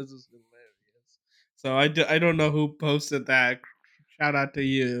God, this is hilarious. So I don't know who posted that. Shout out to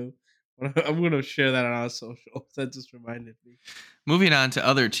you. I'm going to share that on our social. That just reminded me. Moving on to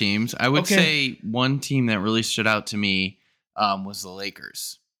other teams, I would say one team that really stood out to me was the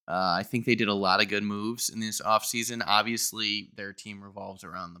Lakers. I think they did a lot of good moves in this offseason. Obviously, their team revolves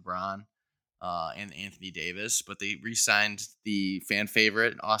around LeBron and Anthony Davis, but they re-signed the fan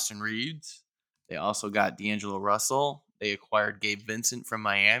favorite Austin Reeves. They also got D'Angelo Russell. They acquired Gabe Vincent from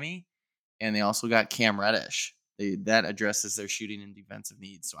Miami, and they also got Cam Reddish. That addresses their shooting and defensive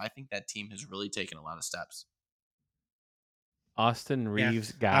needs. So I think that team has really taken a lot of steps. Austin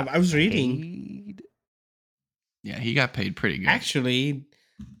Reeves got I was paid. reading. Yeah, he got paid pretty good. Actually,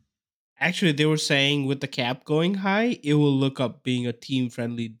 they were saying with the cap going high, it will look up being a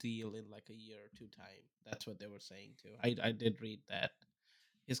team-friendly deal in like a year or two time. That's what they were saying too. I did read that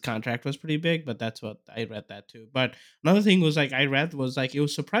his contract was pretty big, but that's what I read that too. But another thing was like I read was like it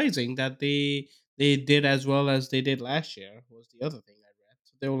was surprising that they did as well as they did last year. Was the other thing I read.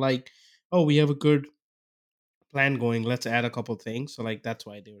 So they were like, oh, we have a good plan going. Let's add a couple things. So like that's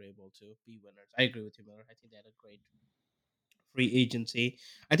why they were able to be winners. I agree with you, Miller. I think they had a great free agency.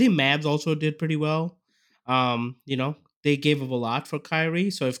 I think Mavs also did pretty well. You know, they gave up a lot for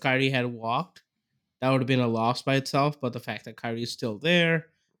Kyrie. So if Kyrie had walked, that would have been a loss by itself. But the fact that Kyrie is still there,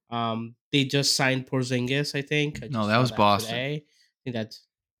 they just signed Porzingis. I think I No, just that saw was that Boston. today. I think that's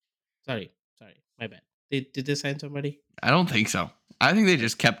sorry, my bad. Did they sign somebody? I don't think so. I think they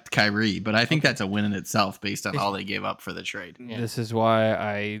just kept Kyrie, but I think Okay. that's a win in itself based on all they gave up for the trade. Yeah. This is why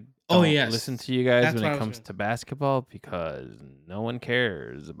I Oh don't listen yes, to you guys that's when what it I was comes going. to basketball because no one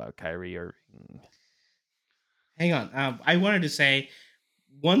cares about Kyrie Irving. Hang on. I wanted to say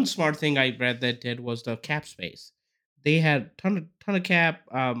one smart thing I read that did was the cap space. They had ton of cap,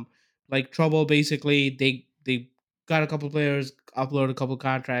 like trouble. Basically, they got a couple players, upload a couple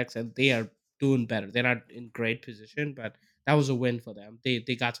contracts, and they are doing better. They're not in great position, but that was a win for them. They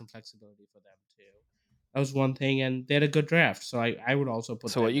got some flexibility for them too. That was one thing, and they had a good draft. So I would also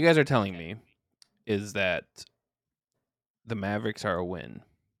put So them what you in guys are that telling category. me is that the Mavericks are a win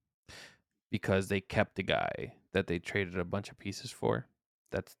because they kept the guy that they traded a bunch of pieces for.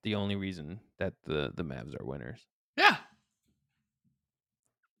 That's the only reason that the Mavs are winners. Yeah.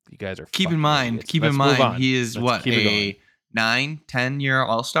 You guys are Keep fucking idiots. in Let's move mind, on. he is Let's what, keep it going. a 9-10 year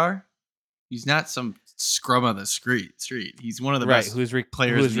All-Star. He's not some scrum of the street. He's one of the Right, best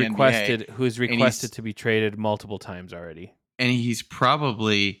players in the NBA, who's and requested to be traded multiple times already. he's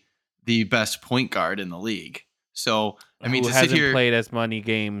probably the best point guard in the league. So, I mean, Who to sit hasn't here, played as many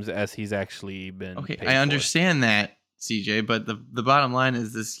games as he's actually been okay, I paid for. understand that, CJ, but the bottom line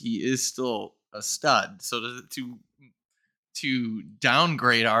is this: he is still a stud. So to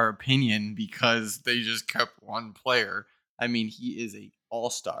downgrade our opinion because they just kept one player, I mean, he is a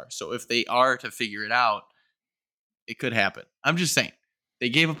all-star. So if they are to figure it out, it could happen. I'm just saying. They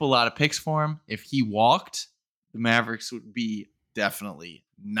gave up a lot of picks for him. If he walked, the Mavericks would be definitely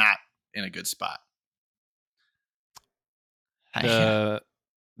not in a good spot. Yeah. The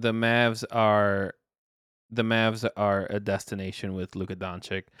the Mavs are the Mavs are a destination with Luka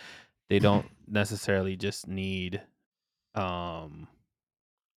Doncic. They don't necessarily just need um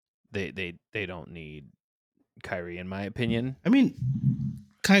they don't need Kyrie in my opinion. I mean,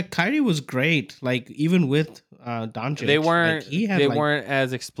 Kyrie was great. Like even with Doncic, like he had They like weren't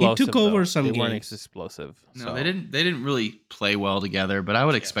as he took explosive over though. some They weren't as games. explosive. No, So they didn't really play well together, but I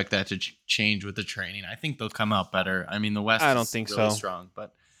would Yeah. expect that to change with the training. I think they'll come out better. I mean, the West I don't is think really so. strong,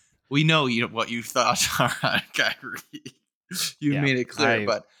 but we know what you thoughts are on Kyrie. You've Yeah. made it clear,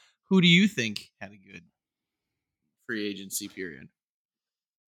 but who do you think had a good free agency period?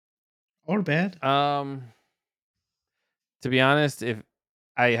 Or bad. To be honest, if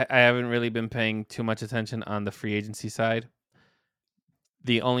I haven't really been paying too much attention on the free agency side.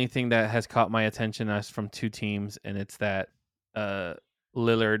 The only thing that has caught my attention is from two teams, and it's that uh,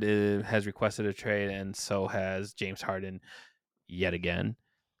 Lillard has requested a trade, and so has James Harden yet again.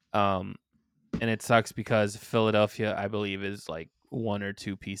 Um, and it sucks because Philadelphia, I believe, is like one or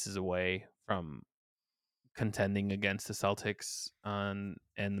two pieces away from contending against the Celtics and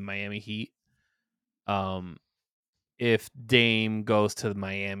the Miami Heat. Um, if Dame goes to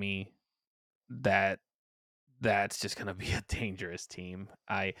Miami, that that's just gonna be a dangerous team.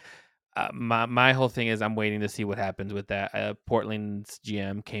 My whole thing is I'm waiting to see what happens with that. Portland's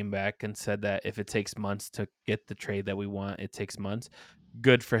GM came back and said that if it takes months to get the trade that we want, it takes months.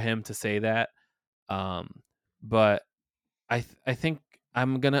 Good for him to say that. Um, but I think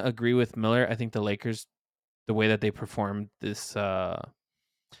I'm gonna agree with Miller. I think the Lakers, the way that they performed this offseason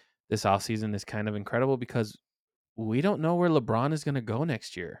is kind of incredible because we don't know where LeBron is gonna go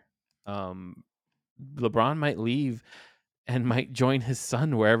next year. Um, LeBron might leave and might join his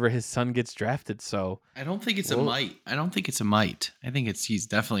son wherever his son gets drafted. So I don't think it's a well, might. I don't think it's a might. I think he's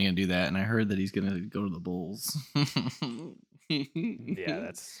definitely gonna do that, and I heard that he's gonna go to the Bulls.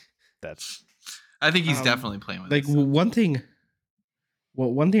 yeah, that's I think he's definitely playing with Like his son. one thing.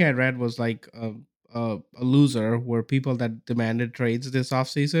 Well, one thing I read was like a loser were people that demanded trades this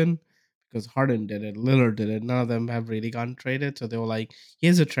offseason because Harden did it, Lillard did it. None of them have really gotten traded. So they were like,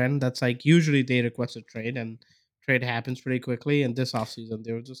 here's a trend that's like usually they request a trade and trade happens pretty quickly. And this offseason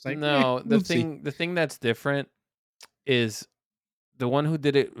they were just like, no, we'll see. the thing that's different is the one who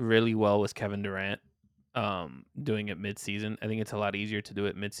did it really well was Kevin Durant. Doing it mid-season. I think it's a lot easier to do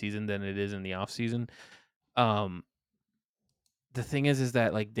it mid-season than it is in the off-season. Um, the thing is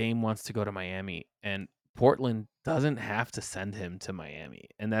that like Dame wants to go to Miami, and Portland doesn't have to send him to Miami.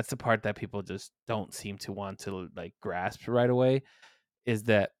 And that's the part that people just don't seem to want to like grasp right away, is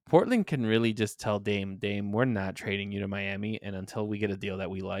that Portland can really just tell Dame, we're not trading you to Miami, and until we get a deal that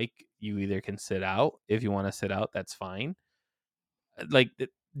we like, you either can sit out. If you want to sit out, that's fine. Like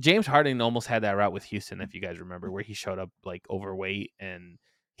James Harden almost had that route with Houston, if you guys remember, where he showed up like overweight and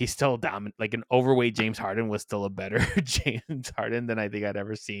he's still dominant. Like an overweight James Harden was still a better James Harden than I think I'd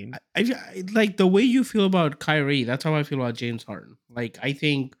ever seen. I like the way you feel about Kyrie. That's how I feel about James Harden. Like I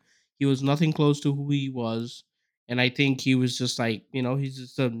think he was nothing close to who he was, and I think he was just like he's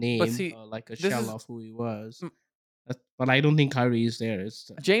just a But name, see, like a this shell is of who he was. mm, But I don't think Kyrie is there.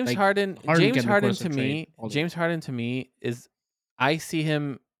 It's James like Harden. Harden James can Harden request a to trade me, all he James wants. Harden to me is, I see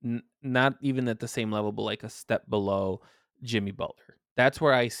him not even at the same level, but like a step below Jimmy Butler. That's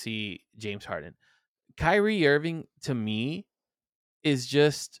where I see James Harden. Kyrie Irving to me is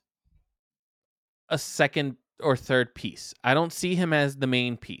just a second or third piece. I don't see him as the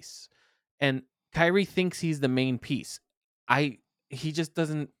main piece. And Kyrie thinks he's the main piece. He just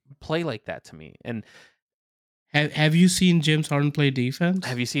doesn't play like that to me. And Have you seen James Harden play defense?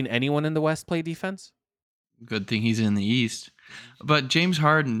 have you seen anyone in the West play defense? Good thing he's in the East. But James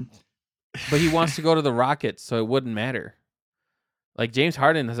Harden, But he wants to go to the Rockets, so it wouldn't matter. Like James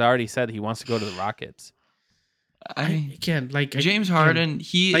Harden has already said he wants to go to the Rockets. I mean, Again, like James again, Harden,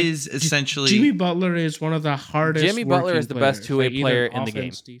 he like is essentially Jimmy Butler is one of the hardest. Jimmy Butler working is the best players, two-way like either player in the game.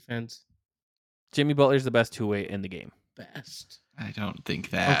 offense, defense, Jimmy Butler is the best two-way in the game. best. I don't think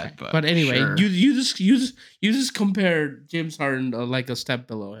that, Okay, but anyway, sure. you just compared James Harden like a step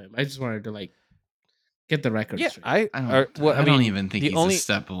below him. I just wanted to like get the record Yeah, straight. I I don't mean, even think the he's only a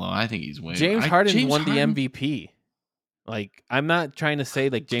step below. I think he's way. James Harden James won Harden, the MVP. Like, I'm not trying to say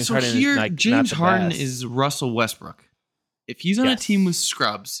like James so Harden here, is like James not the Harden best. is Russell Westbrook. If he's on a team Yes. with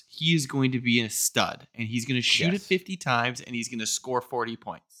scrubs, he is going to be a stud, and he's going to shoot it Yes. 50 times, and he's going to score 40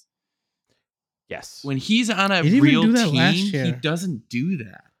 points. Yes. When he's on a He didn't even real do that team, last he year. doesn't do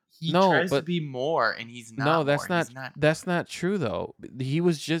that. He No, tries to but- be more, and he's not. No, that's more. not. He's not. That's not true though. He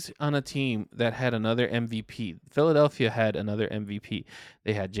was just on a team that had another MVP. Philadelphia had another MVP.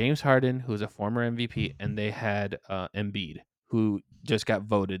 They had James Harden, who's a former MVP, and they had Embiid, who just got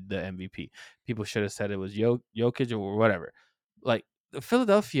voted the MVP. People should have said it was Jokic or whatever. Like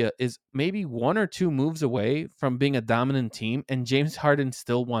Philadelphia is maybe one or two moves away from being a dominant team, and James Harden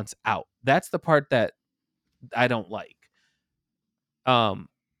still wants out. That's the part that I don't like.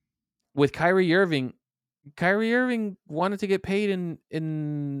 With Kyrie Irving wanted to get paid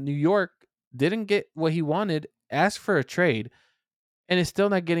in New York, didn't get what he wanted, asked for a trade, and is still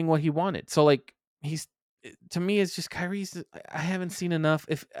not getting what he wanted. So like to me, it's just Kyrie's. I haven't seen enough.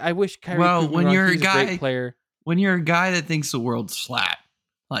 If I wish Kyrie. Well, proved me when wrong, you're a he's guy- great player. When you're a guy that thinks the world's flat,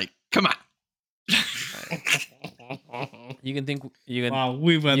 like, come on. You can think you can Wow,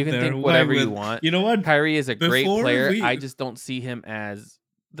 we went you can there. think Why whatever you went- want. You know what? Kyrie is a great Before player. we- I just don't see him as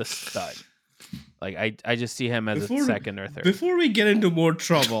the stud. Like I just see him as a second or third. Before we get into more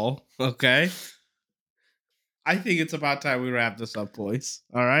trouble, okay? I think it's about time we wrap this up, boys.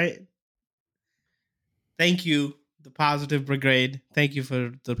 All right? Thank you, the Positive Brigade. Thank you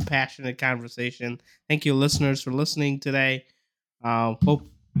for the passionate conversation. Thank you, listeners, for listening today. Hope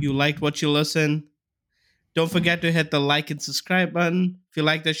you liked what you listened. Don't forget to hit the like and subscribe button if you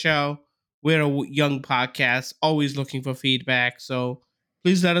like the show. We're a young podcast, always looking for feedback. So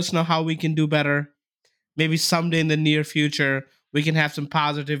please let us know how we can do better. Maybe someday in the near future, we can have some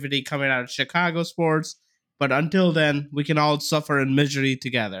positivity coming out of Chicago sports. But until then, we can all suffer in misery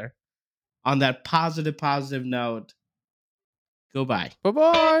together. On that positive note, goodbye.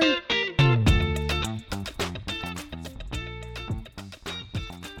 Bye-bye.